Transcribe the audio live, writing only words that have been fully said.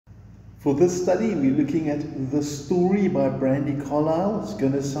For this study, we're looking at The Story by Brandi Carlile. It's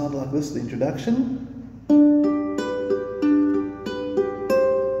going to sound like this, the introduction.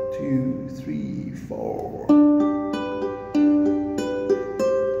 2, 3, 4.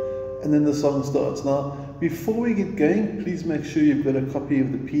 And then the song starts. Now, before we get going, please make sure you've got a copy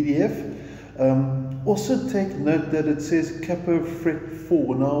of the PDF. Also take note that it says capo fret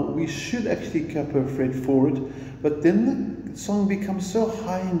 4. Now, we should actually capo fret 4 it, but then the song becomes so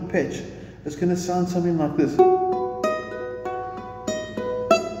high in pitch, it's going to sound something like this.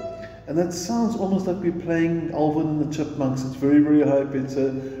 And that sounds almost like we're playing Alvin and the Chipmunks. It's very, very high pitch.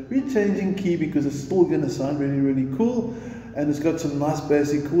 So we're changing key because it's still going to sound really, really cool. And it's got some nice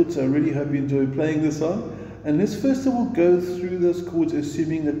basic chords, so I really hope you enjoy playing this song. And let's first of all go through those chords,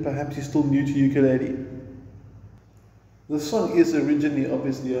 assuming that perhaps you're still new to ukulele. The song is originally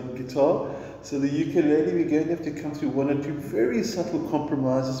obviously on guitar, so the ukulele we're going to have to come through one or two very subtle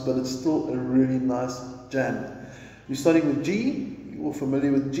compromises, but it's still a really nice jam. You're starting with G, you're all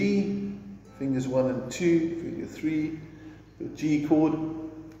familiar with G, fingers 1 and 2, finger 3, the G chord,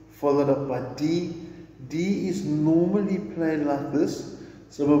 followed up by D. D is normally played like this.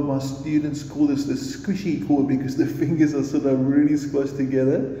 Some of my students call this the squishy chord because the fingers are sort of really squashed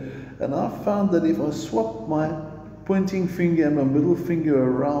together. And I found that if I swap my pointing finger and my middle finger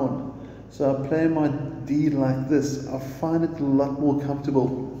around, so I play my D like this, I find it a lot more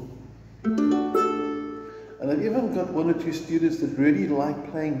comfortable. And I've even got one or two students that really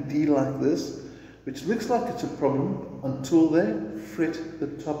like playing D like this, which looks like it's a problem until they fret the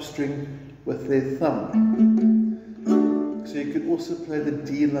top string with their thumb. So you could also play the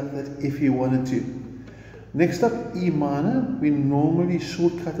D like that if you wanted to. Next up, E minor. We normally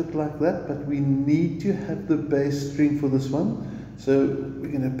shortcut it like that, but we need to have the bass string for this one. So we're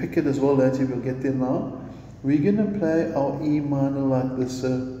going to pick it as well later, we'll get there now. We're going to play our E minor like this.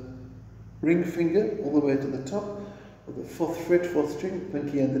 Ring finger all the way to the top, with the 4th fret, 4th string,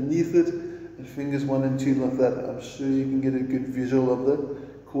 pinky underneath it, and fingers 1 and 2 like that. I'm sure you can get a good visual of the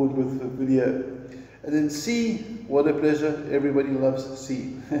chord with the video. And then C, what a pleasure, everybody loves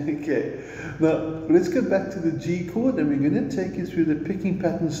C. Okay, now let's go back to the G chord, and we're going to take you through the picking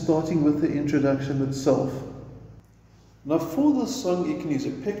pattern starting with the introduction itself. Now for this song you can use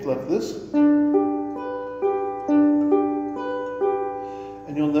a pick like this,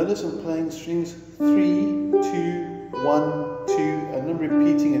 and you'll notice I'm playing strings 3, 2, 1, 2, and I'm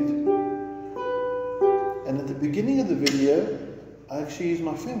repeating it. And at the beginning of the video I actually use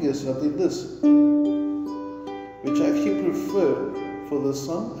my fingers, so I did this, which I actually prefer for this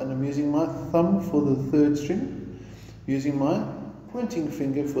song, and I'm using my thumb for the 3rd string, using my pointing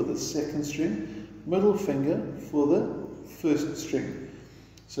finger for the 2nd string, middle finger for the 1st string.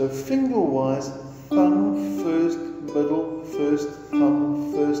 So finger wise, thumb 1st, middle 1st,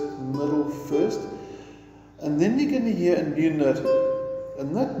 thumb 1st, middle 1st, and then you're going to hear a new note,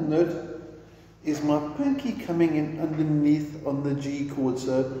 and that note is my pinky coming in underneath on the G chord.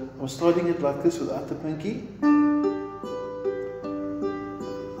 So I'm starting it like this without the pinky.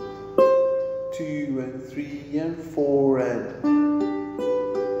 2 and 3 and 4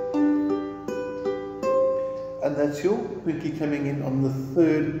 and that's your pinky coming in on the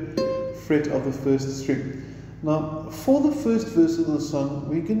 3rd fret of the 1st string. Now for the 1st verse of the song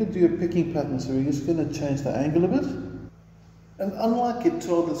we're going to do a picking pattern, so we're just going to change the angle a bit. And unlike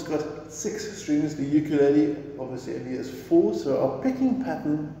guitar that's got 6 strings, the ukulele obviously only has 4, so our picking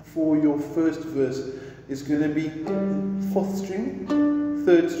pattern for your 1st verse is going to be 4th string,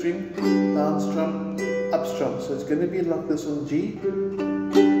 3rd string, down strum, up strum. So it's going to be like this on G.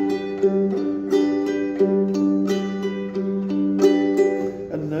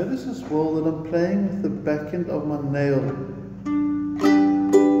 And notice as well that I'm playing with the back end of my nail.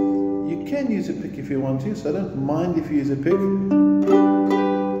 You can use a pick if you want to, so I don't mind if you use a pick.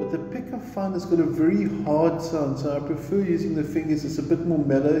 But the pick I find has got a very hard sound, so I prefer using the fingers. It's a bit more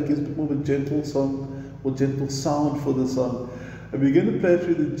mellow, it gives a bit more of a gentle song or gentle sound for the song. And we're going to play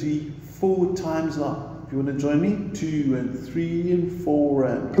through the G 4 times now. If you want to join me, 2 and 3 and 4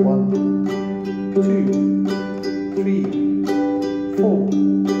 and 1, 2, 3, 4.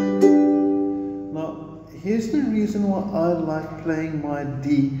 Now, here's the reason why I like playing my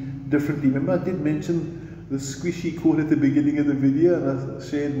D differently. Remember I did mention the squishy chord at the beginning of the video, and I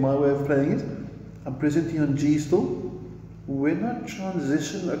shared my way of playing it. I'm presenting on G still. When I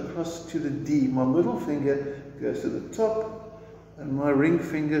transition across to the D, my middle finger goes to the top, and my ring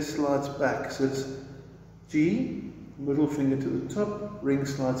finger slides back. So it's G, middle finger to the top, ring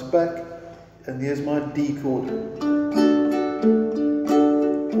slides back, and here's my D chord.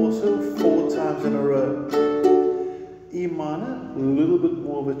 Also 4 times in a row. E minor, a little bit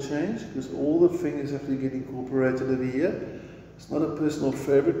more of a change because all the fingers have to get incorporated over here. It's not a personal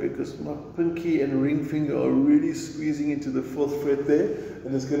favorite because my pinky and ring finger are really squeezing into the 4th fret there,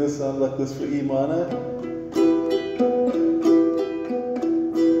 and it's going to sound like this for E minor.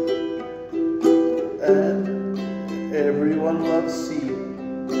 And everyone loves C.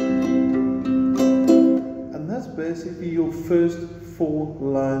 And that's basically your first 4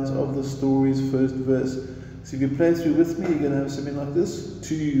 lines of the story's first verse. So if you play through with me, you're going to have something like this: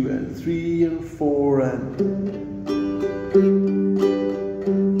 2 and 3 and 4 and...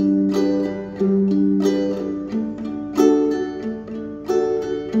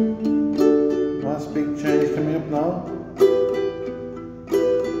 Nice big change coming up now.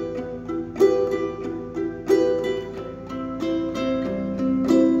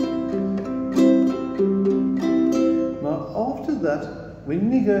 Now after that,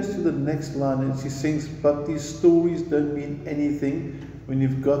 when he goes to the next line and she sings, but these stories don't mean anything when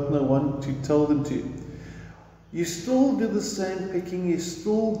you've got no one to tell them to. You still do the same picking, you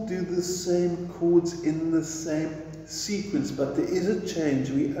still do the same chords in the same sequence, but there is a change.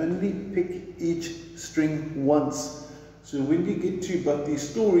 We only pick each string once. So when you get to but these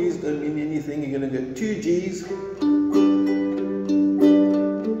stories don't mean anything, you're going to go 2 Gs,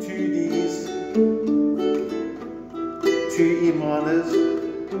 2 Ds, 2 E minors,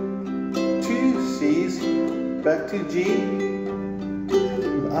 2 Cs, back to G.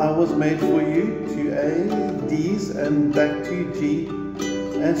 I was made for you, 2 A, Ds, and back to G,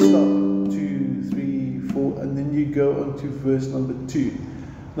 and stop, 2, 3, 4, and then you go on to verse number 2.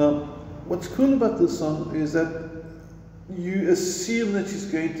 Now, what's cool about this song is that you assume that she's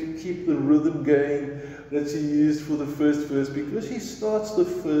going to keep the rhythm going that she used for the first verse, because she starts the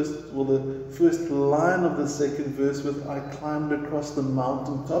first line of the second verse with "I climbed across the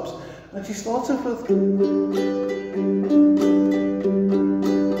mountain tops," and she starts off with.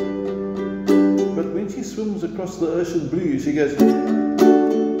 But when she swims across the ocean blue, she goes. And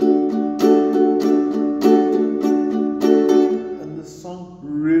the song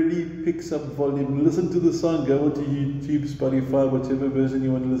really picks up volume. Listen to the song, go onto YouTube, Spotify, whatever version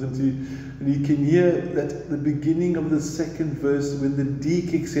you want to listen to. And you can hear that at the beginning of the second verse, when the D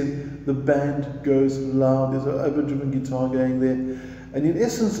kicks in, the band goes loud. There's an overdriven guitar going there. And in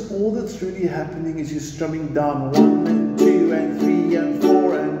essence, all that's really happening is you're strumming down 1 and 2 and 3 and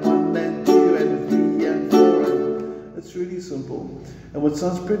 4 and 1 and 2 and 3 and 4. And it's really simple. And what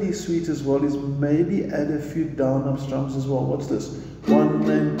sounds pretty sweet as well is maybe add a few down up strums as well. What's this? 1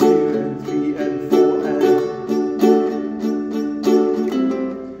 and 2 and 3 and 4 and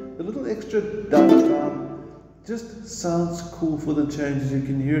a little extra down just sounds cool for the changes. You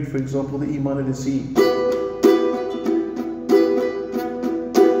can hear it, for example, the E minor to C.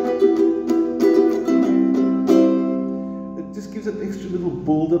 An extra little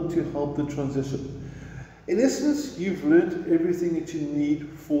build up to help the transition. In essence, you've learned everything that you need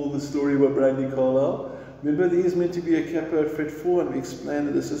for the story by Brandi Carlile. Remember, there is meant to be a capo at fret 4, and we explained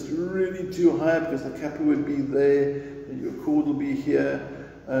that it's just really too high because the capo would be there and your chord will be here,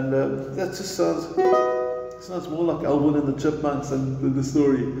 and that just sounds more like Alvin and the Chipmunks than the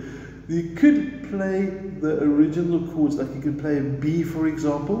story. You could play the original chords, like you could play a B, for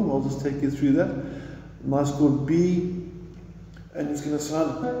example. I'll just take you through that. Nice chord B. And it's going to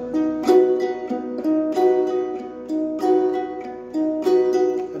sound.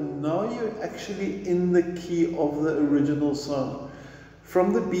 And now you're actually in the key of the original song.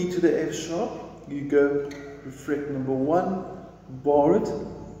 From the B to the F sharp, you go to fret number 1, bar it.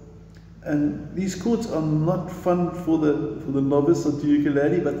 And these chords are not fun for the novice or to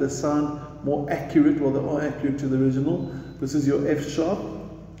ukulele, but they sound more accurate, well, they are accurate to the original. This is your F sharp.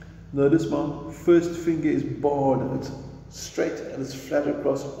 Notice my first finger is barred. It's straight and it's flat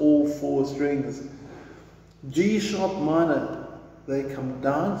across all 4 strings. G sharp minor, they come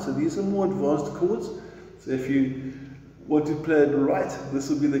down, so these are more advanced chords. So if you want to play it right, this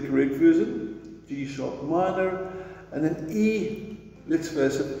will be the correct version. G sharp minor, and then E. Let's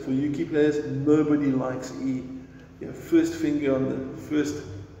face it, for uke players, nobody likes E. You have first finger on the first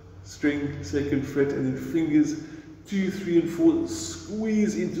string, second fret, and then fingers 2, 3, and 4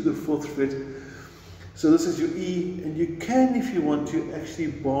 squeeze into the 4th fret. So this is your E, and you can, if you want to, actually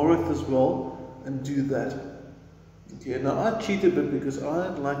bar it as well and do that. Okay, now I cheat a bit because I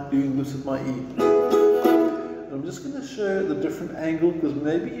don't like doing this with my E. And I'm just going to show the different angle because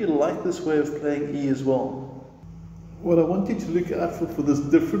maybe you like this way of playing E as well. What I want you to look out for this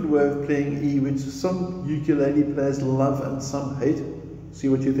different way of playing E, which some ukulele players love and some hate. See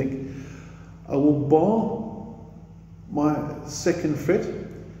what you think. I will bar my 2nd fret,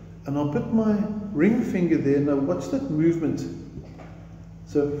 and I'll put my ring finger there. Now watch that movement.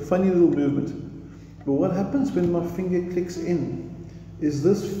 So funny little movement. But what happens when my finger clicks in is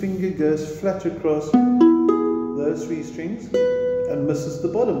this finger goes flat across those 3 strings and misses the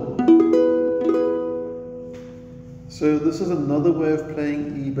bottom. So this is another way of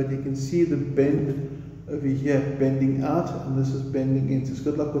playing E, but you can see the bend over here, bending out, and this is bending in. So it's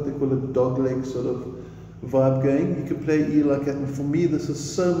got like what they call a dog leg sort of vibe going. You can play E like that, and for me this is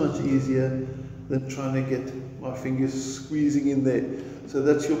so much easier than trying to get my fingers squeezing in there. So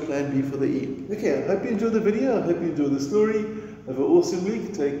that's your plan B for the E. Okay, I hope you enjoyed the video, I hope you enjoyed the story. Have an awesome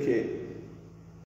week, take care.